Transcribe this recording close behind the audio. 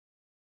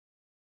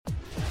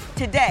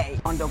today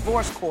on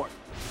Divorce Court.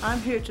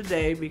 I'm here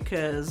today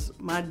because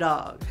my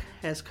dog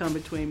has come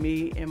between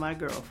me and my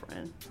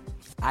girlfriend.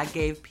 I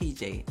gave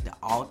PJ the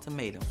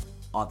ultimatum,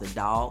 or the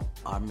dog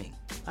or me.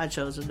 I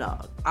chose the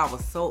dog. I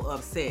was so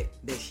upset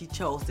that she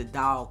chose the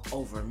dog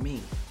over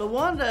me.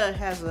 LaWanda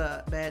has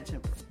a bad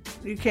temper.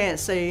 You can't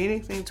say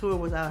anything to her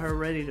without her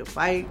ready to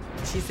fight.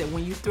 She said,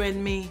 when you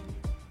threaten me,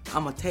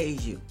 I'ma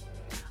tase you.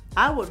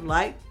 I would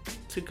like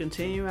to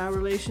continue our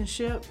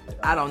relationship.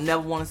 I don't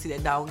never want to see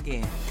that dog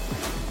again.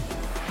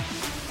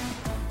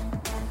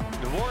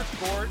 Divorce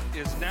Court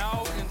is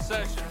now in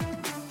session.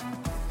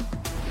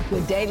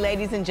 Good day,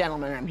 ladies and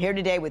gentlemen. I'm here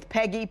today with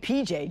Peggy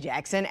P.J.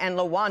 Jackson and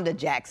LaWanda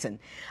Jackson.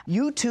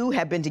 You two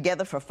have been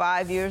together for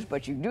 5 years,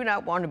 but you do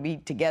not want to be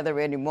together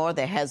anymore.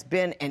 There has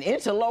been an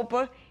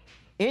interloper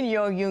in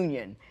your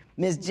union.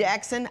 Ms.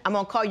 Jackson, I'm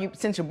going to call you,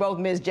 since you're both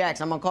Ms.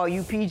 Jackson, I'm going to call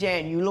you PJ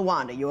and you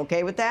LaWanda. You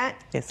okay with that?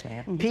 Yes,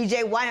 ma'am.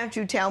 PJ, why don't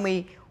you tell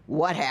me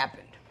what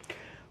happened?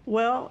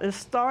 Well, it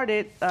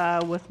started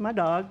with my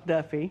dog,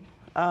 Duffy.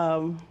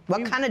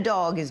 What kind of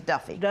dog is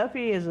Duffy?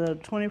 Duffy is a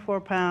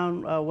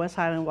 24-pound West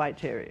Highland White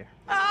Terrier.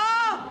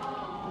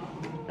 Oh!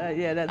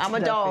 Yeah, that's I'm a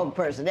Duffy. dog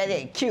person. That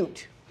ain't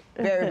cute.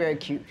 Very, very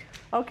cute.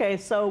 Okay,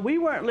 so we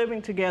weren't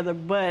living together,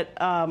 but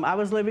I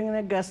was living in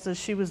Augusta.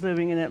 She was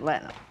living in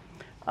Atlanta.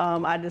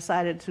 I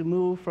decided to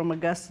move from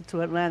Augusta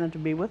to Atlanta to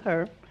be with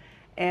her.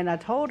 And I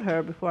told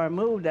her before I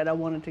moved that I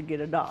wanted to get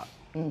a dog.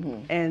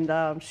 Mm-hmm.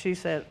 And she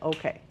said,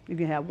 okay, you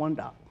can have one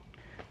dog.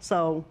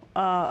 So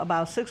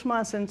about 6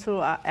 months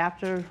into,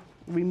 after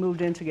we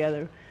moved in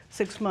together,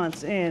 6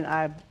 months in,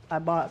 I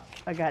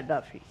got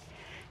Duffy.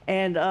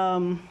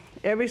 And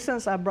ever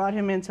since I brought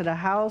him into the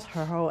house,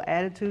 her whole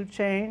attitude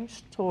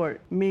changed toward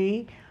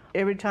me.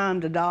 Every time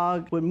the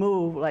dog would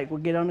move, like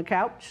would get on the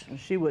couch,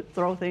 she would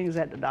throw things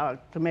at the dog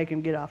to make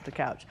him get off the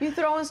couch. You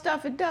throwing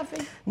stuff at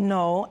Duffy?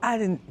 No, I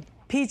didn't.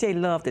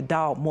 PJ loved the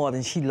dog more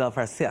than she loved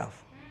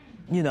herself,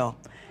 you know.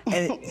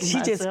 And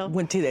she just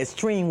went to the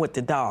extreme with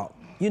the dog.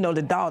 You know,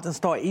 the dog done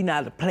start eating out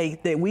of the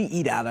plate that we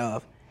eat out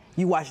of.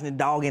 You watching the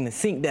dog in the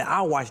sink that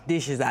I wash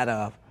dishes out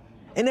of.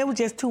 And it was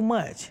just too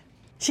much.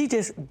 She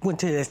just went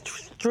to the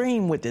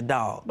extreme with the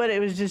dog. But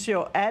it was just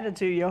your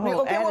attitude, your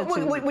whole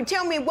attitude. Well,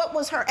 tell me, what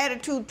was her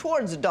attitude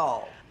towards the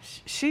dog?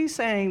 She's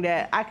saying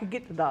that I could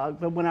get the dog,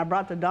 but when I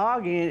brought the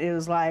dog in, it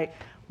was like,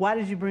 why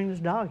did you bring this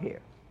dog here?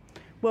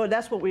 Well,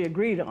 that's what we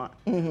agreed on.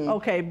 Mm-hmm.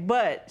 Okay,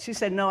 but she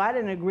said, no, I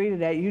didn't agree to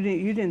that. You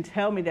didn't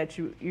tell me that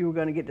you were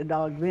going to get the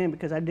dog then,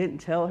 because I didn't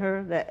tell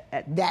her that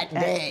that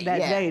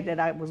day that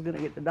I was going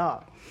to get the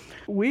dog.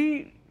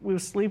 We were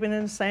sleeping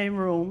in the same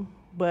room,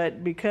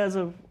 but because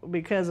of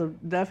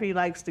Duffy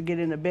likes to get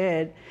into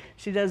bed,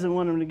 she doesn't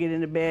want him to get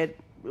into bed.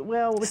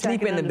 Well,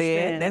 sleep in the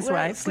bed. That's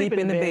right. Sleep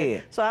in the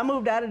bed. So I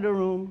moved out of the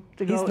room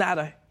to go. He's not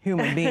a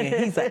human being.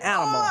 He's an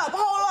animal.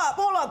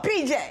 Hold up,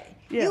 PJ.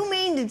 Yeah. You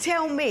mean to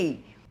tell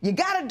me you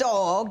got a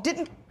dog,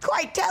 didn't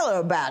quite tell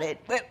her about it,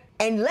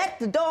 and let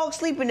the dog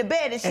sleep in the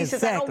bed, and she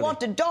says, I don't want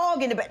the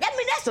dog in the bed.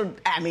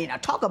 I mean, I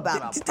talk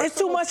about a There's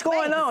too much space.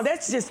 going on.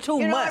 That's just too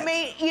much. You know what I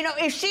mean? You know,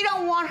 if she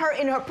don't want her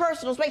in her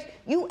personal space,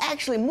 you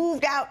actually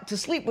moved out to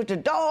sleep with the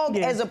dog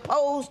as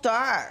opposed to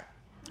her.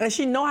 And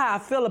she know how I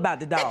feel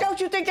about the dog. And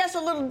don't you think that's a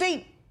little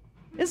deep?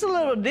 It's a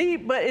little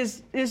deep, but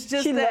it's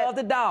just she that... loved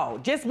the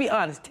dog. Just be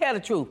honest. Tell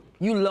the truth.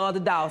 You love the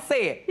dog.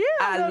 Say it. Yeah,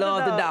 I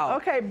love the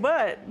dog. Okay,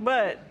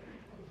 but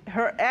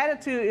her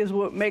attitude is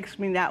what makes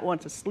me not want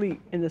to sleep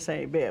in the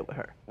same bed with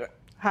her.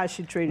 How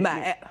she treated me.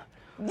 Yeah,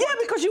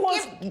 because you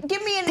want to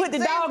give me an put example.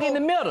 The dog in the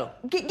middle.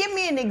 Give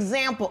me an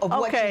example of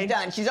what she's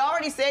done. She's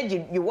already said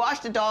you wash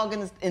the dog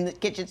in the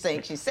kitchen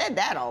sink. She said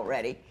that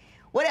already.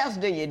 What else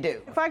do you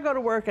do? If I go to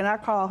work and I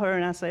call her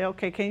and I say,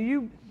 okay, can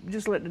you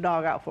just let the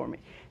dog out for me?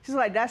 She's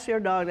like, that's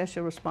your dog, that's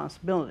your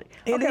responsibility.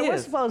 We're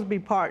supposed to be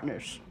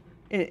partners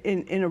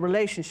in a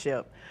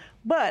relationship.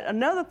 But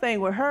another thing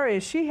with her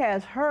is she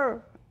has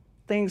her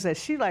things that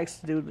she likes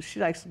to do. She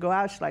likes to go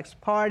out, she likes to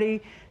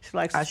party, she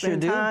likes to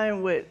spend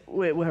time with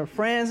her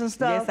friends and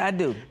stuff. Yes, I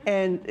do.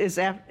 And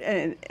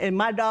and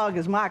my dog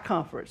is my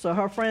comfort. So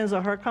her friends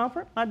are her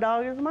comfort, my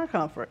dog is my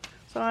comfort.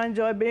 So I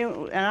enjoy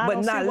being, and I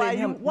don't see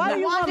why do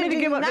you want me to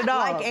give up the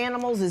dog? Like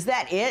animals? Is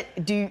that it?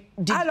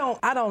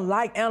 I don't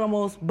like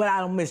animals, but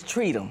I don't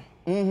mistreat them.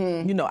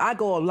 Mm-hmm. You know, I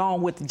go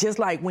along with it. Just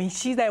like when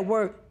she's at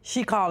work,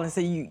 she calls and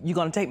say, "You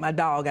gonna take my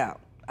dog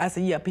out?" I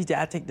said, "Yeah, PJ,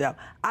 I take the dog."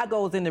 I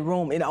goes in the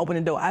room and open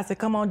the door. I said,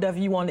 "Come on,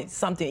 Duffy, you want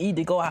something to eat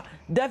to go out?"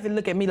 Duffy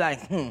look at me like,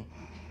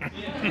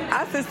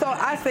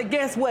 I said,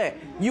 "Guess what?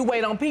 You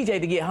wait on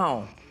PJ to get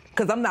home,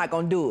 cause I'm not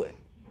gonna do it."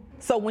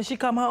 So when she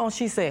come home,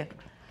 she said,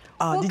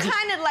 well,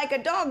 kind of like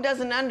a dog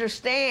doesn't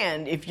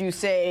understand if you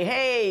say,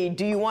 hey,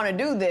 do you want to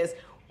do this?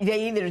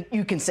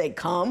 You can say,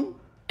 come,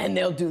 and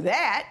they'll do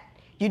that.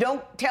 You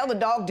don't tell the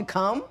dog to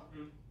come.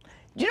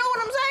 You know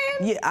what I'm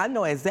saying? Yeah, I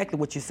know exactly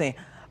what you're saying.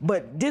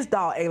 But this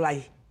dog ain't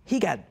like, he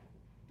got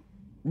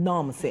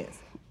normal sense.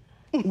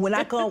 When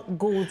I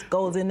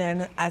goes in there,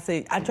 and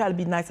I try to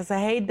be nice. I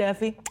say, hey,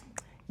 Duffy,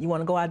 you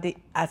want to go out there?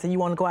 I said, you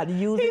want to go out to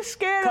use it? He's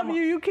scared of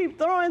you. You keep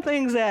throwing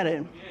things at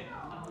him.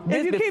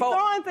 If you keep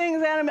throwing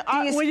things at him,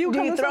 will you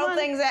come throw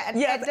things at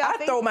Yes,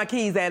 I throw my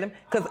keys at him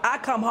because I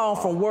come home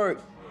from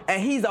work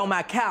and he's on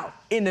my couch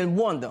in the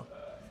window.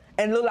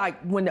 And look like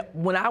when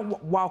I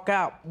walk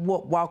up,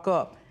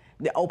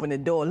 they open the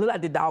door, look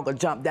like the dog will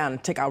jump down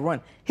and take out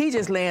run. He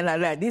just laying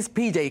like that, this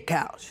PJ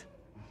couch.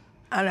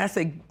 And I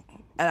say,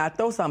 and I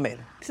throw something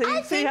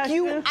at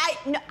him.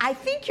 I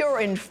think you're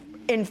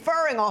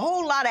inferring a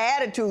whole lot of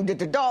attitude that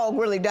the dog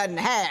really doesn't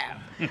have.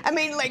 I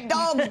mean, like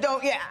dogs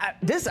don't.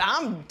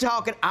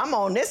 I'm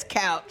on this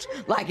couch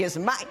like it's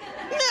mine.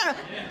 No,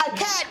 a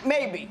cat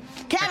maybe.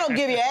 Cat will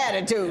give you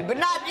attitude, but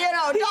not.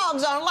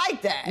 Dogs don't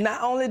like that.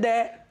 Not only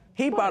that,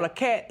 he brought a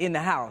cat in the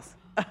house.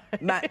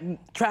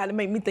 Tried to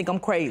make me think I'm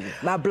crazy.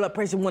 My blood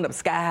pressure went up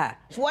sky high.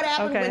 So what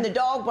happened when the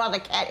dog brought the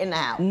cat in the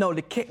house? No,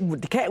 the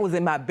cat was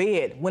in my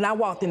bed. When I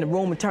walked in the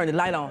room and turned the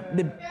light on,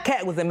 the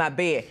cat was in my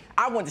bed.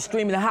 I went to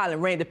screaming and hollering,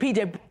 ran to PJ,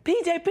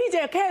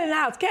 a cat in the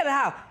house, cat in the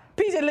house.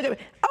 PJ looked at me,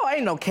 oh,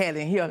 ain't no cat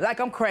in here, like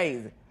I'm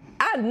crazy.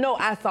 I know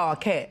I saw a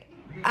cat.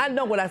 I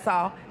know what I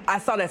saw. I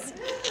saw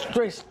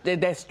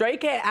that stray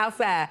cat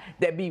outside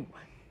that be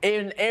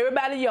in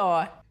everybody's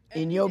yard.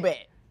 In your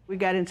bed. We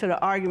got into the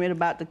argument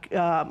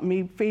about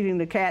me feeding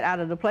the dog out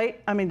of the plate.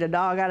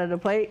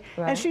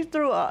 Right. And she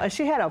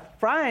she had a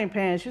frying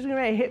pan. She was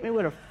going to hit me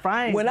with a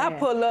frying pan. When I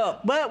pull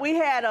up. But we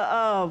had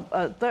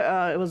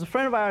it was a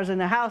friend of ours in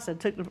the house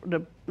that took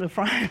the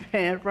frying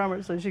pan from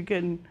her, so she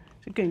couldn't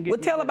get Well,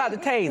 tell about the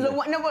taser.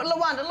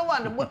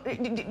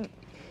 LaWanda,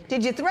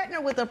 did you threaten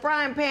her with a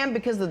frying pan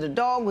because the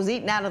dog was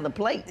eating out of the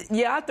plate?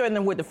 Yeah, I threatened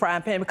her with the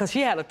frying pan because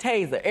she had a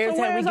taser. Every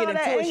time we get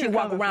into it, she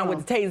walk around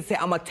with the taser and say,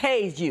 I'm going to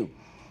tase you.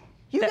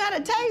 You got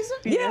a taser?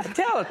 Yeah,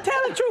 tell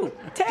the truth.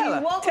 Tell her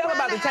about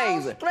the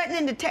taser.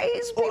 Threatening to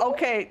tase people? Well,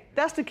 okay,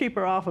 that's to keep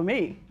her off of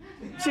me.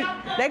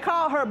 They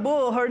call her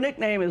Bull. Her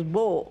nickname is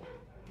Bull.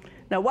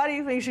 Now, why do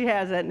you think she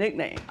has that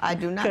nickname? I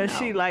do not know. Because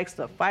she likes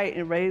to fight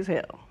and raise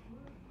hell.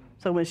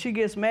 So when she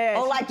gets mad...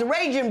 Oh, like the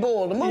Raging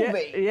Bull, the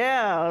movie.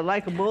 Yeah,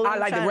 like a bull in I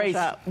like to race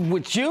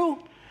with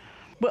you.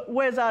 But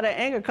where's all that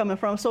anger coming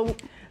from? So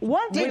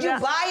Did you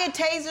buy a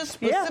taser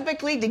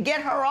specifically to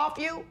get her off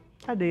you?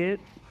 I did.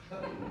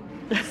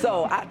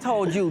 So I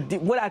told you,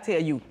 what I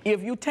tell you,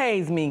 if you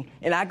tase me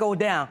and I go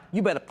down,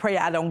 you better pray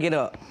I don't get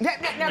up. Now,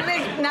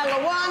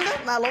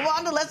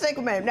 LaWanda, let's take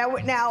a minute.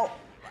 Now,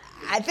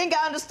 I think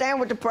I understand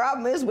what the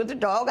problem is with the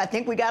dog. I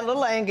think we got a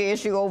little anger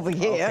issue over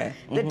here. Okay.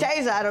 Mm-hmm. The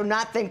taser, I do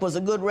not think was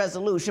a good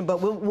resolution,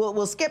 but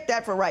we'll skip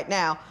that for right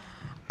now.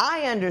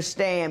 I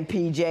understand,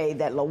 PJ,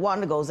 that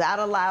LaWanda goes out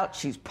a lot,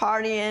 she's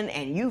partying,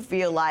 and you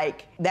feel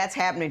like that's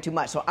happening too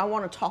much. So I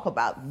want to talk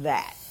about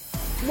that.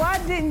 Why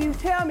didn't you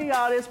tell me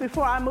all this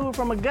before I moved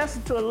from Augusta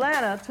to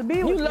Atlanta to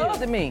be with you? You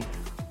loved me.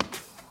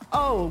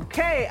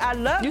 Okay, I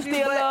love you. You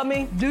still love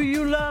me? Do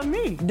you love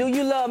me? Do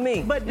you love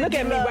me? But look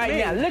at me right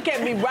now. Look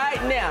at me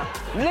right now.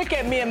 Look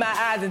at me in my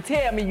eyes and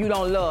tell me you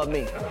don't love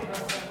me.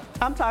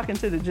 I'm talking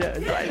to the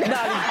judge right now.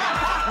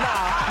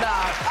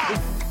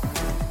 No.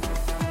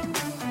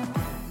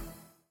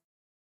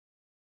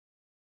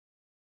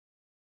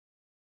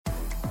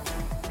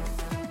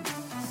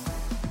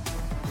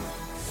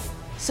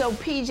 So,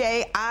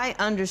 PJ, I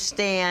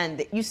understand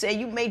that you say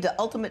you made the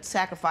ultimate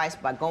sacrifice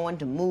by going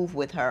to move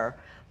with her,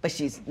 but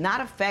she's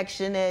not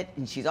affectionate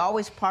and she's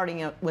always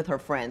partying with her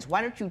friends. Why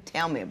don't you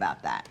tell me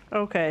about that?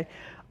 Okay.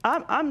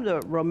 I'm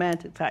the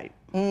romantic type.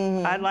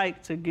 Mm-hmm. I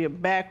like to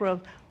give back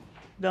rubs.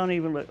 Don't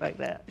even look like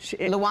that.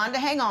 LaWanda,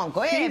 hang on.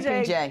 Go ahead,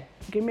 PJ.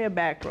 Give me a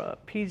back rub.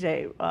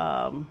 PJ,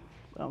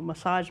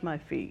 massage my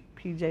feet.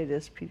 PJ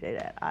this, PJ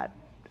that.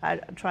 I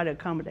try to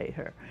accommodate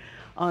her.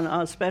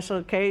 On special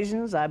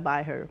occasions, I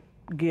buy her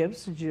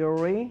gifts,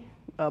 jewelry,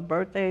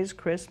 birthdays,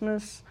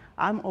 Christmas.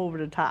 I'm over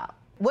the top.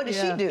 What does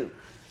she do?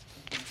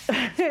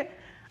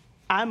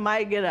 I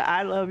might get an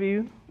I love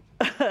you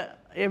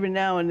every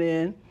now and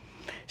then.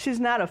 She's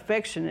not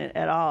affectionate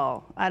at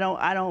all. I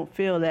don't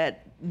feel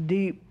that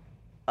deep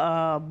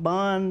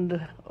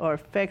bond or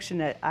affection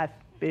that I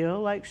feel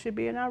like should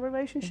be in our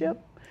relationship.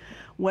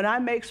 Mm-hmm. When I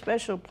make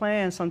special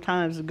plans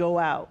sometimes to go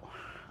out,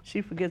 she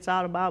forgets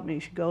all about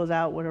me. She goes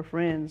out with her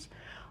friends.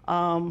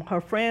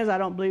 Her friends, I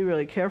don't believe,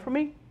 really care for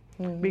me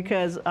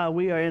because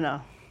we are in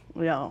a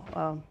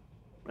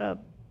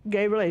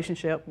gay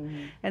relationship,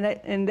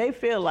 and they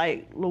feel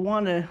like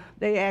LaWanda.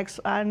 They ask.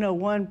 I know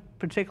one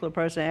particular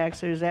person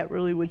asked her, "Is that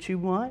really what you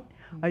want?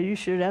 Are you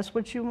sure that's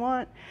what you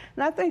want?"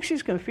 And I think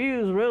she's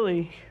confused.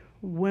 Really,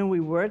 when we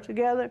were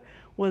together,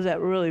 was that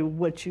really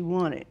what you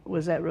wanted?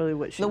 Was that really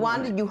what she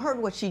wanted? LaWanda, you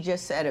heard what she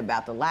just said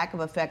about the lack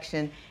of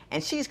affection,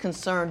 and she's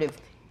concerned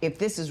if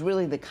this is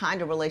really the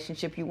kind of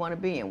relationship you want to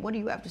be in. What do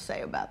you have to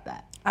say about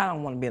that? I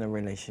don't want to be in a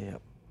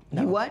relationship.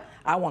 No. You what?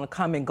 I want to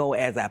come and go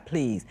as I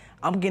please.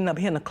 I'm getting up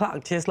here in the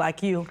clock just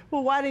like you.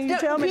 Well, why didn't you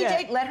tell me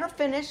that? PJ, let her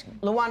finish.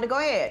 LaWanda, go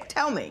ahead.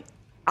 Tell me.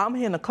 I'm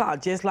here in the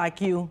clock just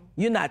like you.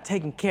 You're not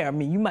taking care of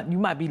me. You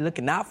might be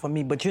looking out for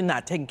me, but you're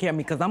not taking care of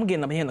me because I'm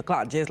getting up here in the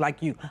clock just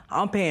like you.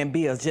 I'm paying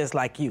bills just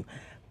like you.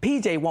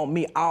 PJ want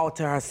me all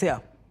to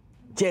herself.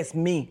 Just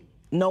me.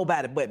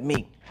 Nobody but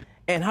me.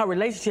 And her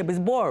relationship is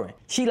boring.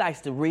 She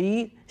likes to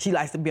read. She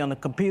likes to be on the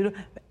computer,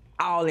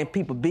 all in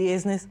people's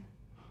business.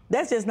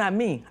 That's just not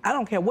me. I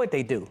don't care what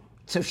they do.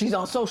 So she's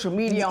on social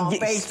media, on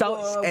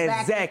Facebook,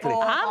 exactly.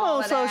 I'm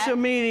on social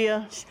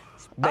media.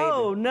 Baby.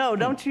 Oh no!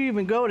 Don't you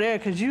even go there,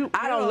 because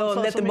I don't love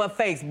nothing but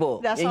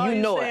Facebook. That's and all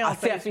you know say it. on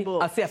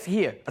A selfie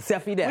here, a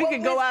selfie there. We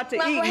could go out to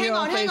eat here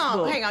on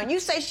Facebook. Hang on. You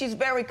say she's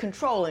very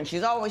controlling.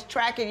 She's always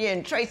tracking you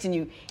and tracing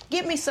you.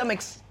 Give me some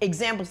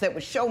examples that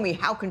would show me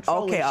how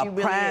controlling she really is.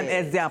 Okay, a prime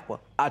example: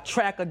 a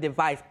tracker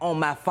device on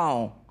my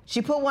phone.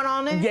 She put one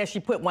on there? Yes,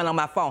 she put one on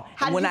my phone.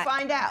 How did you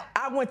find out?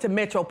 I went to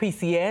Metro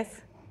PCS,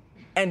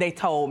 and they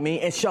told me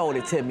and showed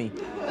it to me.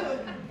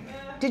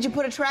 Did you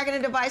put a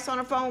tracking device on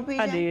her phone, PJ?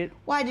 I did.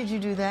 Why did you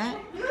do that?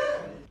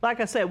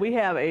 Like I said, we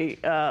have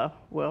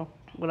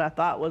what I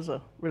thought was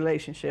a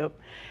relationship.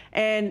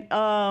 And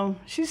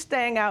she's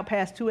staying out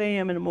past 2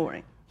 a.m. in the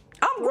morning.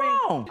 I'm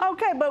grown.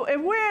 Okay, but if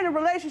we're in a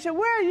relationship,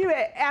 where are you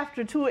at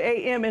after 2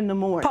 a.m. in the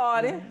morning?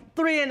 Party.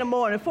 3 in the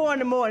morning, 4 in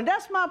the morning.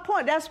 That's my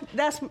point. That's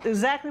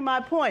exactly my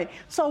point.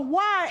 So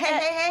why?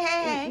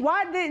 Hey.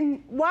 Why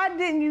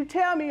didn't you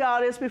tell me all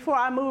this before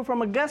I moved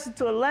from Augusta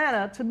to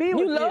Atlanta to be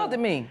with you? You loved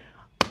me.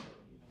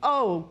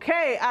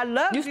 Okay, I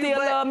love you. You still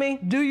love me?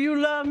 Do you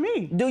love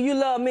me? Do you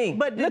love me?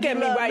 But look at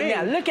me right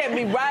now. Look at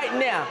me right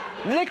now.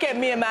 Look at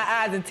me in my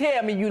eyes and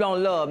tell me you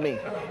don't love me.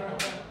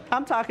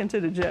 I'm talking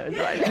to the judge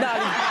right now.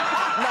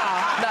 No.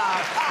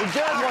 The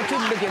judge wants you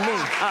to look at me.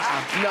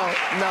 No.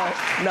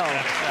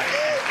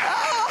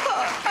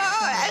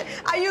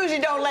 I usually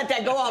don't let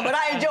that go on, but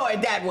I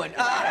enjoyed that one.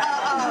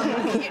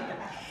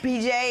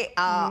 PJ,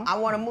 I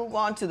want to move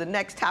on to the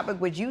next topic,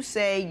 which you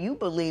say you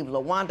believe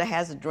LaWanda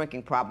has a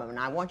drinking problem, and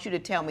I want you to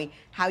tell me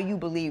how you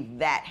believe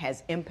that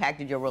has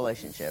impacted your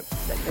relationship.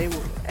 That they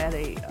were at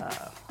a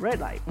red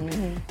light,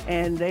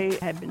 and they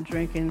had been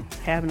drinking,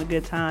 having a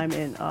good time,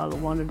 and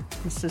LaWanda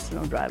insisted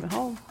on driving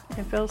home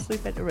and fell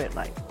asleep at the red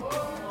light.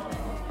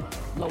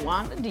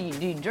 LaWanda, do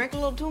you drink a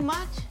little too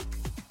much?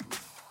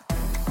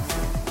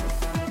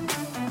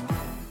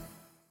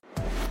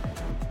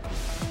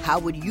 How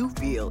would you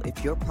feel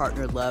if your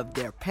partner loved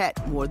their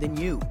pet more than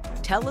you?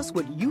 Tell us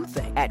what you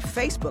think at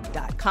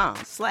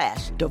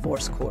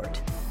facebook.com/Divorce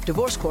Court.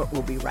 Divorce Court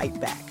will be right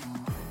back.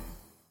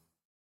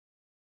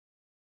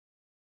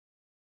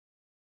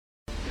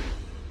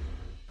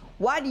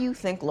 Why do you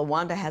think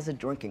LaWanda has a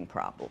drinking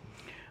problem?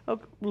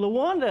 Okay,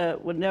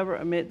 LaWanda would never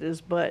admit this,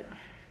 but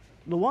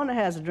LaWanda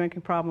has a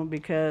drinking problem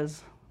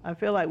because I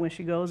feel like when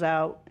she goes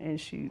out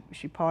and she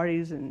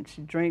parties and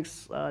she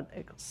drinks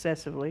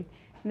excessively,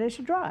 and then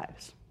she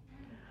drives.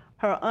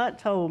 Her aunt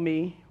told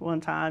me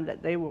one time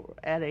that they were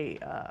at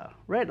a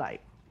red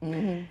light,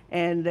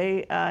 and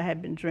they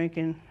had been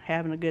drinking,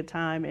 having a good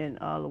time, and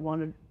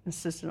LaWanda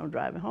insisted on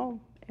driving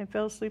home and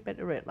fell asleep at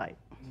the red light.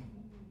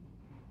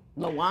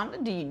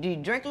 LaWanda, do you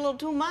drink a little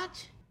too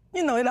much?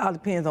 You know, it all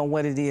depends on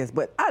what it is,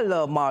 but I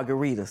love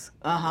margaritas.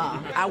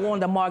 I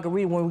wanted a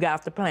margarita when we got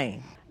off the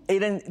plane.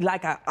 It ain't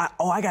like I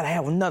gotta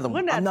have another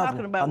one. We're not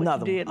talking about what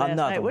you did last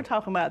night. We're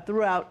talking about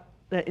throughout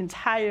the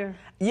entire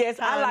Yes,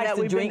 I like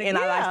to drink and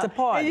I like to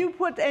party.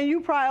 And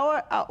you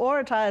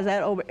prioritize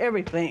that over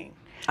everything.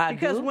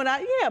 Because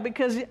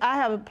I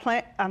have a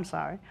plan. I'm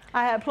sorry.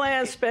 I have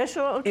planned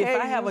special occasions.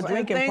 If I have a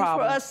drinking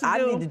problem,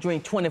 I need to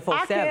drink 24/7.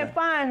 I can't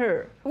find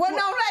her. Well,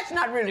 no, that's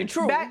not really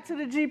true. Back to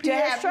the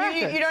GPS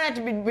tracker. You don't have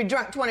to be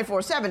drunk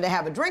 24/7 to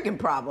have a drinking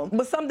problem.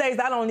 But some days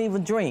I don't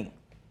even drink.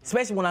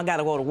 Especially when I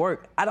gotta go to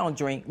work, I don't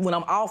drink. When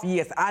I'm off,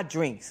 yes, I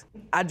drink.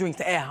 I drink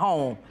at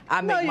home.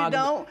 No, you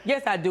don't.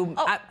 Yes, I do.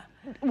 Oh.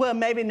 Well,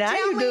 maybe now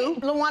you do.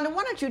 LaWanda,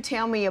 why don't you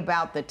tell me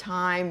about the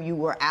time you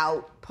were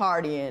out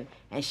partying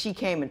and she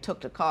came and took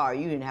the car,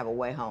 you didn't have a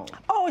way home?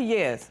 Oh,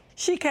 yes.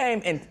 She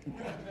came and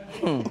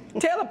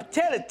tell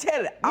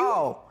it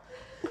all.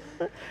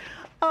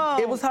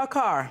 It was her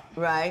car.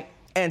 Right.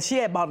 And she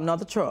had bought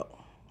another truck.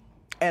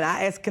 And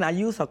I asked, can I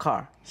use her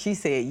car? She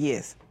said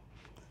yes.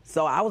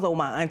 So I was over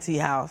my auntie's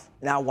house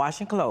and I was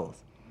washing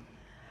clothes.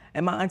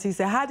 And my auntie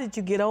said, how did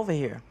you get over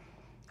here?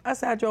 I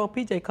said, I drove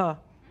PJ car.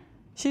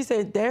 She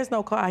said, there's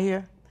no car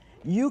here.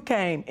 You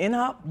came in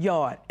her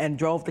yard and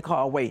drove the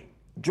car away.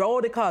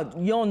 Drove the car,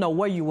 you don't know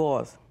where you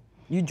was.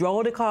 You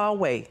drove the car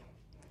away,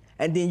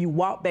 and then you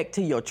walked back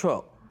to your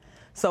truck.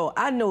 So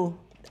I knew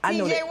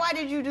PJ, why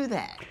did you do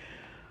that?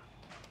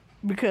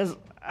 Because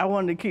I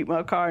wanted to keep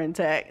my car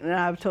intact, and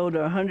I've told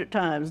her 100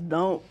 times,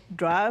 don't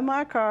drive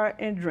my car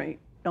and drink.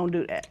 Don't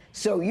do that.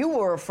 So you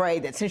were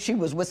afraid that since she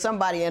was with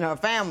somebody in her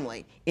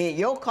family in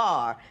your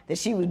car, that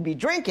she would be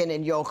drinking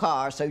in your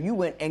car, so you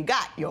went and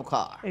got your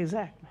car.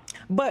 Exactly.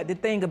 But the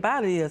thing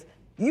about it is,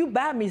 you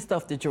buy me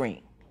stuff to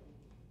drink.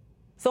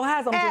 So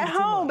how's I'm at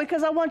home?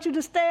 Because I want you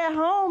to stay at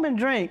home and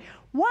drink.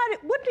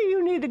 What do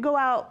you need to go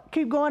out,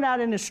 keep going out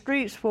in the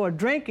streets for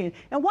drinking?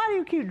 And why do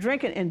you keep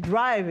drinking and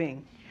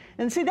driving?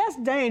 And see, that's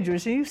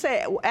dangerous. And you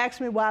ask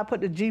me why I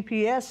put the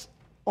GPS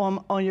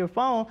on your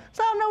phone,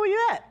 so I know where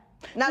you're at.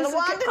 Now,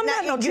 LaWanda, I'm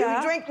not no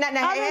child. Drink.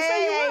 I didn't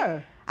say you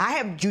were. I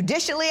have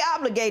judicially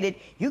obligated.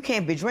 You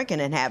can't be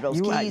drinking and have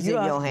those keys in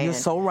your hand. You're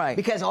so right.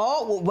 Because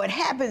what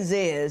happens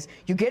is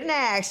you get in an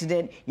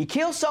accident, you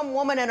kill some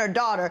woman and her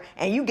daughter,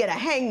 and you get a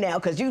hangnail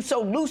because you're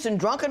so loose and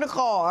drunk in the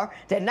car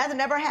that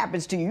nothing ever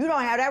happens to you. You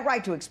don't have that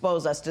right to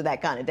expose us to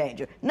that kind of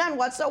danger. None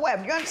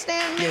whatsoever. You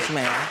understand me? Yes,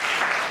 ma'am.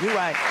 You're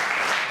right.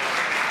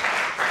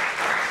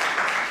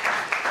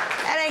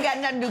 That ain't got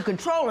nothing to do with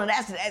controlling.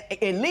 That's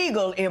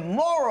illegal,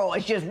 immoral.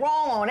 It's just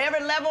wrong on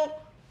every level,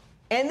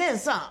 and then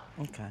some.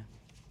 Okay.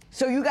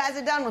 So you guys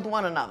are done with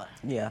one another?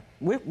 Yeah.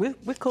 We're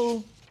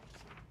cool.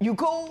 You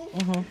cool?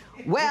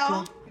 Mm-hmm.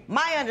 Well,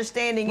 my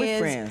understanding we're is,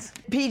 friends.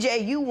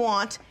 PJ, you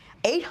want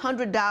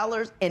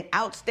 $800 in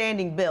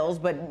outstanding bills,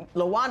 but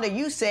LaWanda,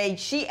 you say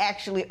she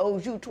actually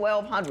owes you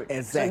 $1,200.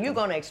 Exactly. So you're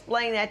going to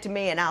explain that to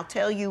me, and I'll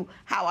tell you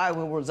how I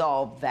will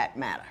resolve that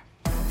matter.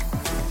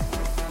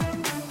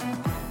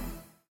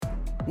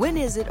 When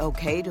is it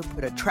okay to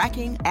put a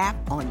tracking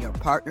app on your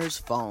partner's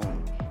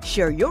phone?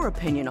 Share your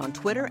opinion on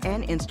Twitter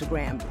and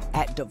Instagram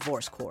at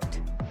Divorce Court.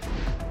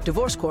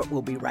 Divorce Court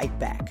will be right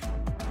back.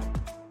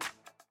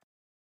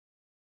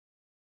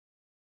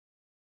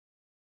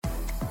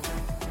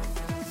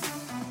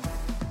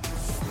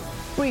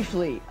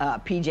 Briefly,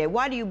 PJ,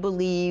 why do you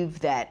believe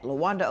that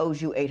LaWanda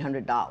owes you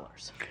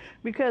 $800?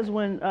 Because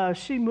when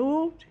she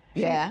moved,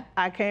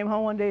 I came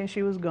home one day and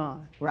she was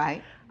gone.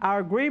 Right. Our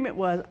agreement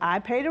was I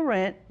pay the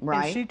rent,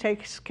 right, and she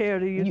takes care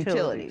of the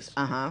utilities.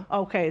 Uh-huh.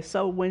 Okay,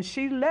 so when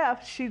she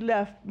left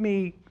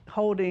me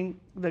holding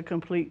the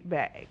complete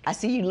bag. I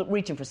see you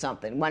reaching for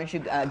something. Why don't you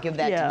give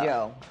that to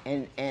Joe?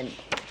 And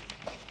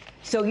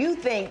so you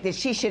think that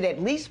she should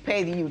at least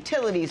pay the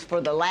utilities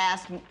for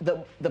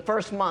the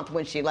first month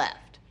when she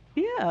left?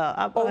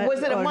 Yeah. Or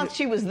was it a month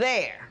she was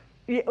there?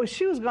 Yeah,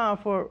 she was gone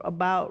for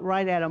about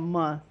right at a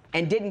month.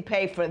 And didn't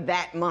pay for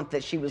that month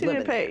that she was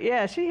living there?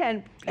 Yeah, she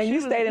hadn't. And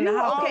you stayed in the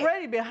house?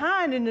 Already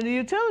behind in the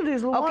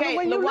utilities, LaWanda, okay,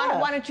 when you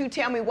left. Why don't you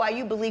tell me why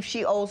you believe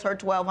she owes her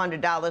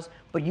 $1,200,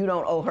 but you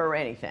don't owe her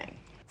anything?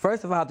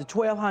 First of all, the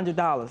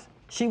 $1,200,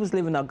 she was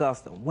living in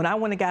Augusta. When I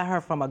went and got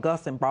her from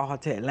Augusta and brought her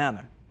to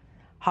Atlanta,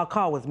 her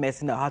car was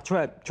messing up.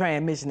 Her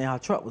transmission in her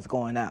truck was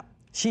going out.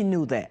 She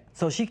knew that.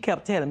 So she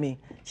kept telling me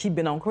she'd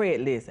been on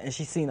Craigslist and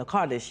she seen a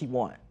car that she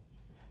wanted.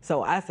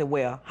 So I said,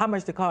 well, how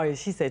much the car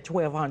is? She said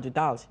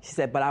 $1,200. She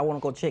said, but I want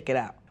to go check it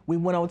out. We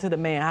went over to the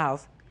man's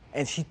house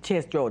and she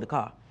test drove the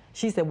car.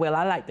 She said, well,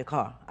 I like the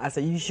car. I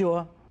said, you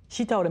sure?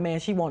 She told the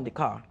man she wanted the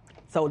car.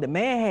 So the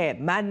man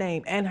had my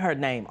name and her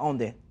name on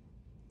the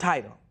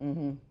title.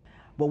 Mm-hmm.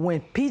 But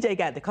when PJ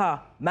got the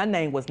car, my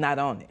name was not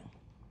on it.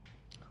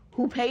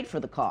 Who paid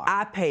for the car?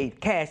 I paid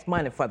cash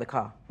money for the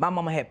car. My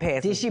mama had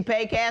passed. Did she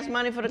pay cash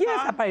money for the car?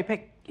 Yes, I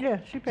paid. Yeah,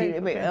 she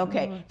paid.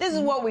 Okay, this is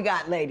what we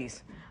got,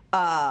 ladies.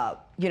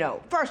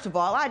 First of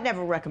all, I'd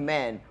never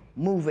recommend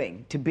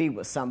moving to be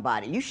with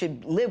somebody. You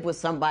should live with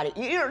somebody.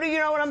 You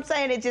know what I'm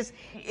saying?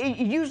 It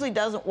usually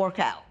doesn't work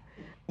out.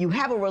 You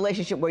have a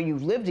relationship where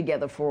you've lived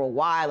together for a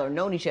while or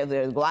known each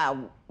other a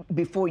while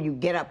before you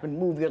get up and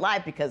move your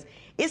life, because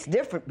it's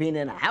different being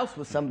in a house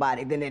with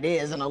somebody than it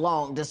is in a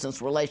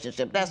long-distance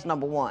relationship. That's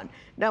number one.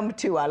 Number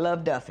two, I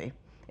love Duffy.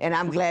 And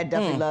I'm glad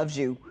Duffy loves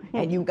you.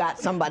 And you got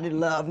somebody to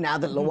love now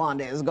that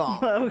LaWanda is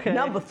gone. Okay.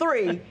 Number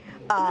three,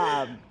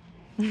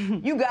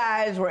 you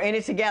guys were in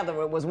it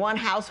together. It was one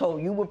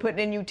household. You were putting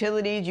in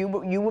utilities. You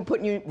were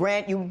putting in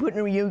rent. You were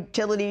putting in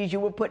utilities.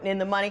 You were putting in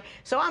the money.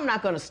 So I'm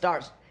not going to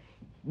start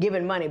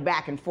giving money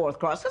back and forth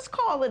across. Let's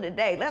call it a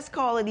day. Let's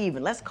call it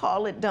even. Let's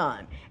call it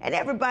done. And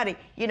everybody,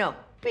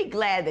 be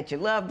glad that you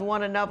loved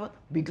one another.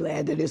 Be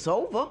glad that it's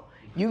over.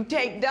 You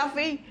take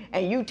Duffy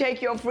and you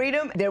take your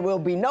freedom. There will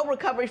be no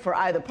recovery for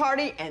either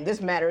party, and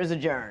this matter is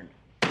adjourned.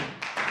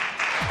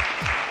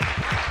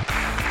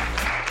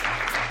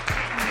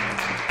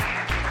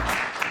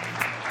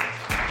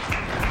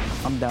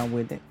 I'm done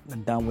with it.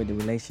 I'm done with the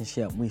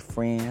relationship. We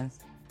friends.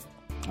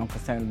 I'm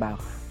concerned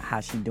about how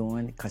she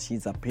doing, because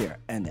she's up here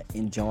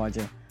in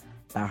Georgia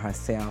by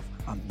herself,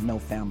 no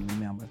family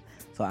members.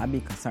 So I be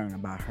concerned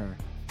about her,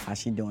 how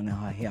she doing in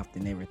her health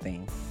and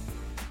everything.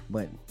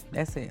 But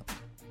that's it.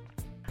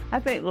 I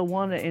think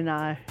LaWanda and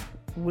I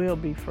will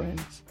be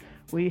friends.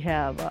 We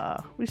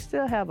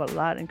still have a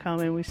lot in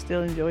common. We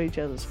still enjoy each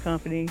other's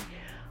company,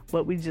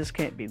 but we just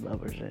can't be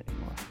lovers anymore.